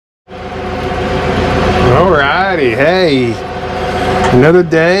everybody. Hey, another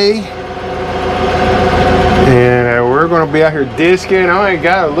day, and we're going to be out here disking. I only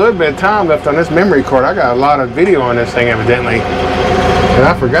got a little bit of time left on this memory card. I got a lot of video on this thing evidently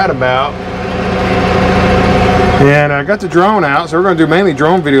that I forgot about. And I got the drone out, so we're going to do mainly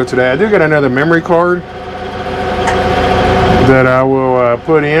drone video today. I do get another memory card that I will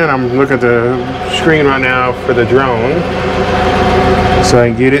put in. I'm looking at the screen right now for the drone so I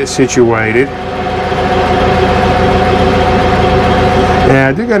can get it situated. And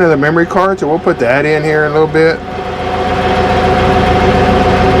I do got another memory card, so we'll put that in here in a little bit.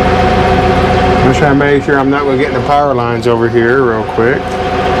 I'm trying to make sure I'm not going to get in the power lines over here real quick.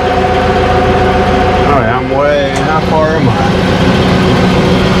 Oh yeah, I'm way, how far am I?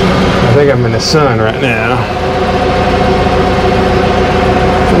 I think I'm in the sun right now.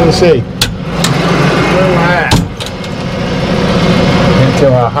 Let's see. Where am I at? Can't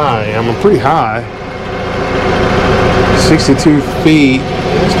tell how high I am. I'm pretty high. 62 feet.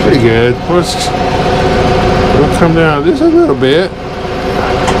 That's pretty good. We'll come down just a little bit.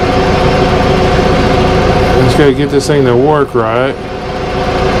 Just gotta get this thing to work right.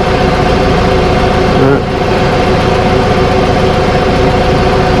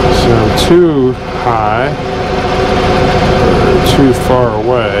 So I'm too high, or too far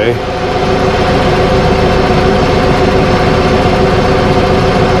away.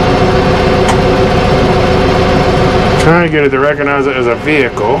 Trying to get it to recognize it as a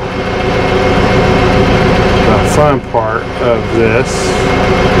vehicle. The fun part of this.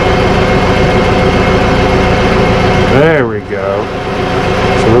 There we go.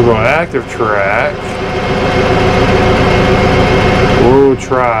 So we're going active track. We'll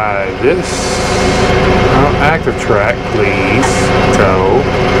try this. Oh, active track, please. Go.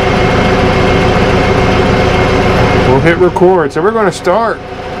 We'll hit record. So we're going to start.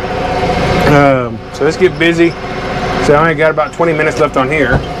 So let's get busy. So I only got about 20 minutes left on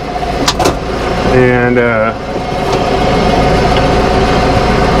here. And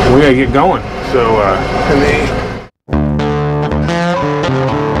we gotta get going. So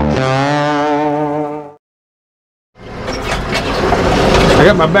I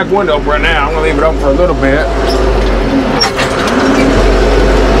got my back window open right now. I'm gonna leave it open for a little bit.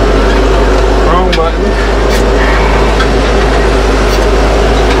 Wrong button.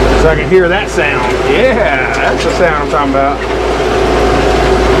 So I can hear that sound. Yeah, that's the sound I'm talking about.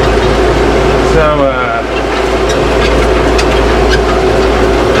 So,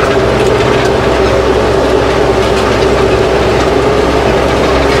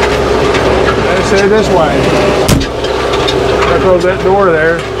 let's say it this way. I'll close that door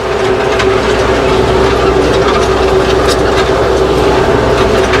there.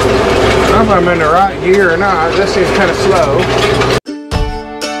 I don't know if I'm in the right gear or not. This seems kind of slow.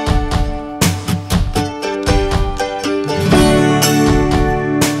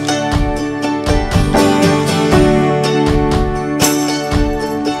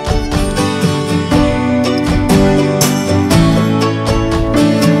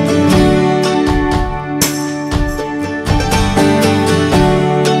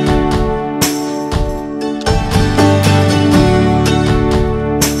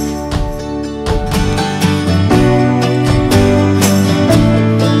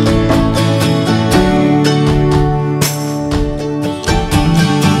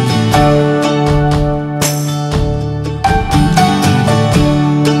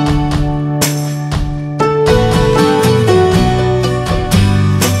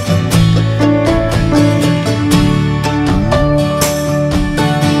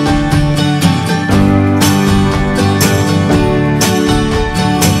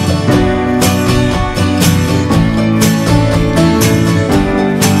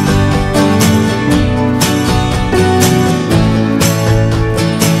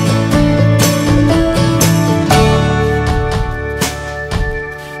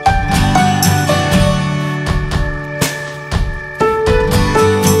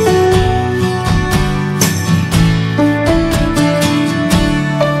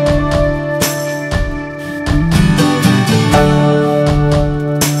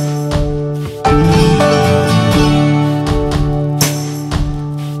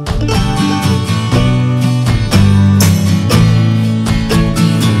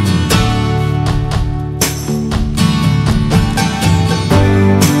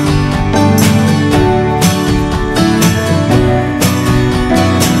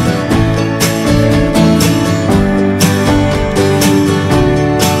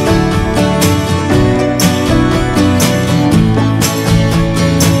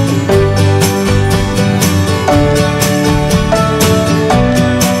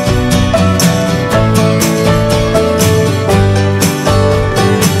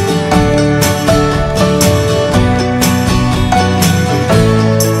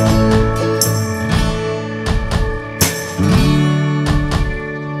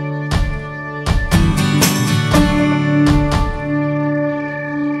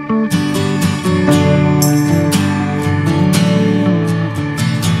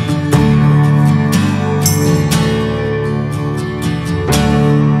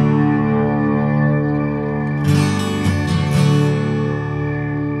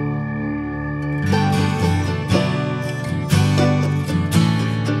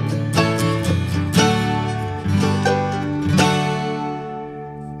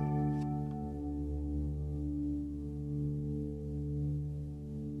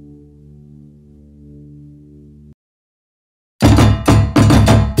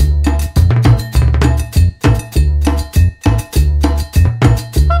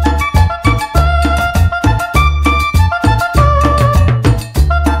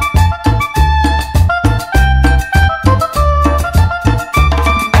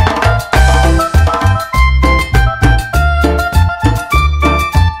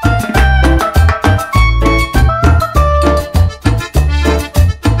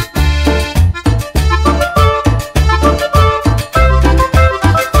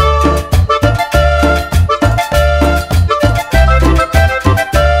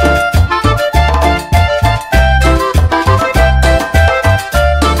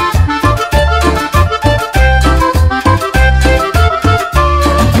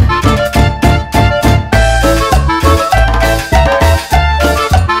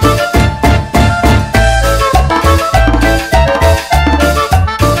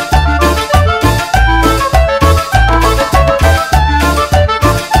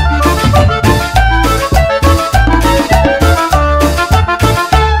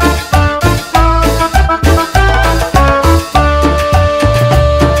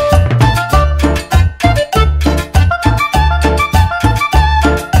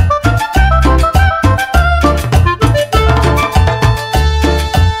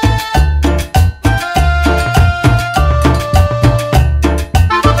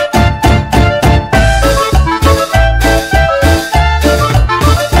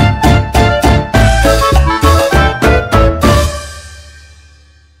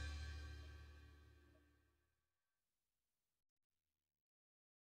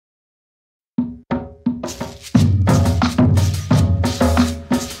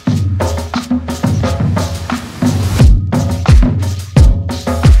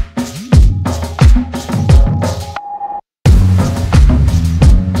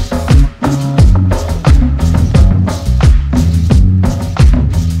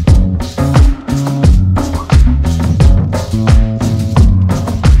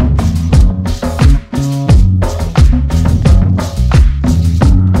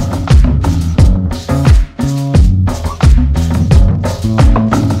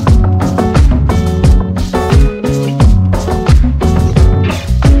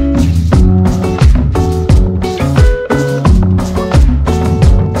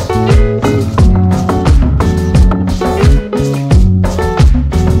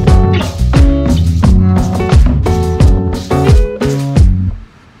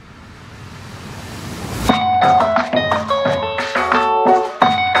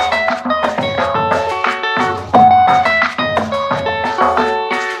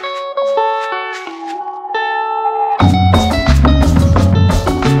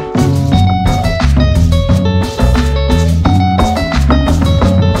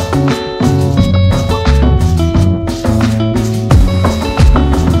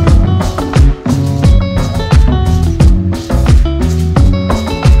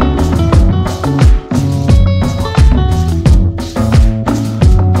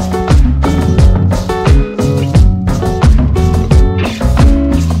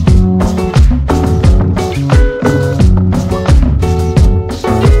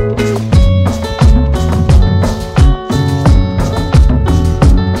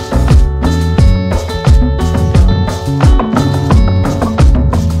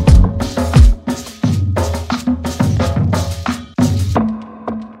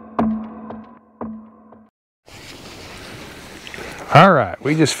 All right,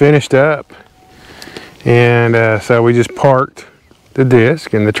 we just finished up, and so we just parked the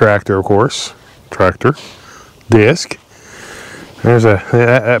disc and the tractor, of course. Tractor, disc. There's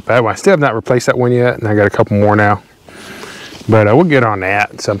that bad one. I still have not replaced that one yet, and I got a couple more now. But we'll get on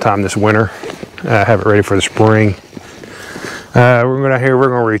that sometime this winter. Have it ready for the spring. We're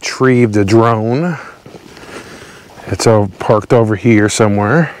gonna retrieve the drone. It's all parked over here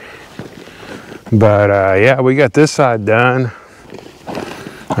somewhere. But yeah, we got this side done.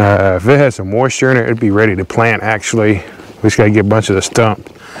 If it has some moisture in it, it'd be ready to plant actually. We just gotta get a bunch of the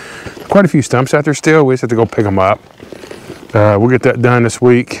stump. Quite a few stumps out there still. We just have to go pick them up. We'll get that done this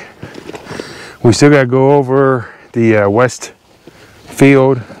week. We still gotta go over the west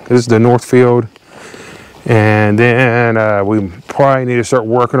field. This is the north field. And then we probably need to start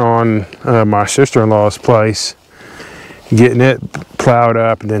working on my sister-in-law's place. Getting it plowed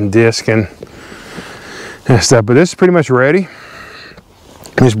up and then disking and stuff. But this is pretty much ready.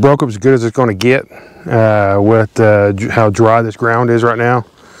 This broke up as good as it's going to get with how dry this ground is right now.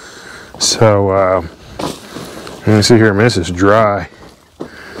 So let me see here. I mean, this is dry.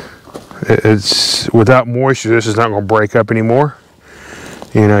 It's without moisture. This is not going to break up anymore.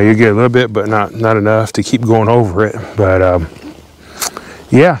 You know, you get a little bit, but not enough to keep going over it. But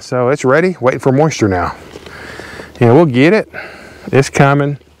yeah, so it's ready. Waiting for moisture now. Yeah, we'll get it. It's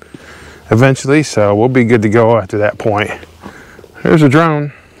coming eventually, so we'll be good to go after that point. There's a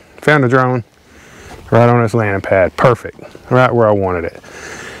drone. Found a drone right on this landing pad. Perfect. Right where I wanted it.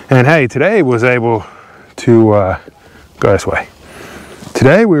 And hey, today was able to go this way.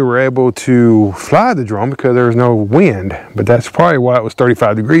 Today we were able to fly the drone because there was no wind, but that's probably why it was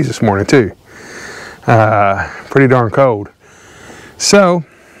 35 degrees this morning too. Pretty darn cold. So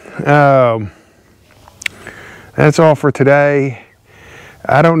that's all for today.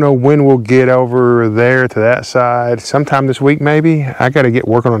 I don't know when we'll get over there to that side. Sometime this week maybe. I got to get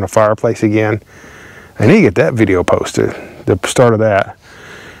working on the fireplace again. I need to get that video posted, the start of that.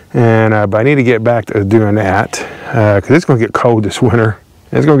 And but I need to get back to doing that because it's going to get cold this winter.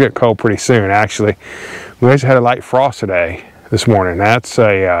 It's going to get cold pretty soon actually. We actually had a light frost today, this morning. That's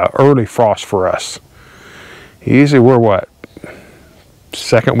a early frost for us. Usually we're what?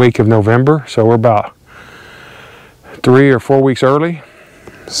 Second week of November, so we're about 3 or 4 weeks early.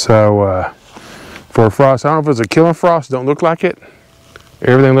 So for a frost, I don't know if it's a killing frost, don't look like it.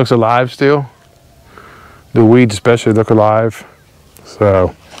 Everything looks alive still. The weeds especially look alive.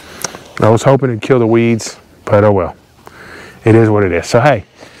 So I was hoping it'd kill the weeds, but oh well. It is what it is. So hey,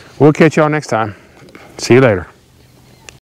 we'll catch y'all next time. See you later.